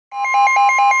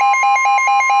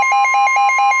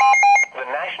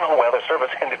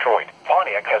Service in Detroit,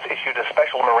 Pontiac has issued a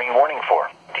special marine warning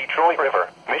for Detroit River,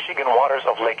 Michigan waters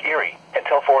of Lake Erie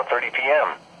until 4:30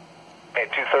 p.m. At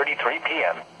 2:33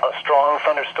 p.m., a strong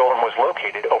thunderstorm was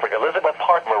located over Elizabeth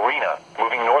Park Marina,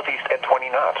 moving northeast at 20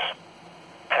 knots.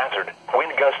 Hazard,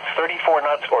 wind gusts 34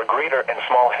 knots or greater and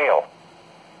small hail.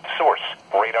 Source,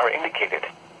 radar indicated.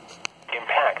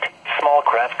 Impact, small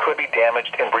craft could be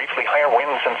damaged and briefly higher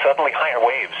winds and suddenly higher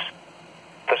waves.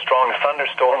 The strong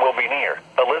thunderstorm will be near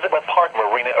Elizabeth Park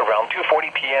Marina around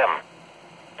 2:40 p.m.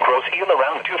 Gross eel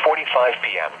around 2:45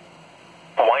 p.m.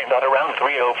 Wyandotte around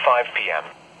 3:05 p.m.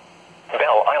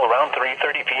 Belle Isle around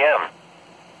 3:30 p.m.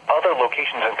 Other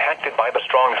locations impacted by the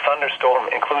strong thunderstorm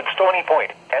include Stony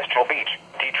Point, Estral Beach,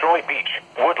 Detroit Beach,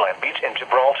 Woodland Beach, and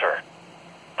Gibraltar.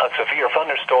 A severe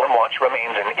thunderstorm watch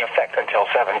remains in effect until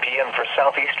 7 p.m. for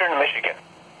southeastern Michigan.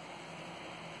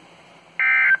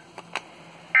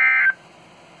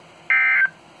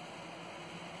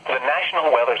 The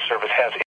National Weather Service has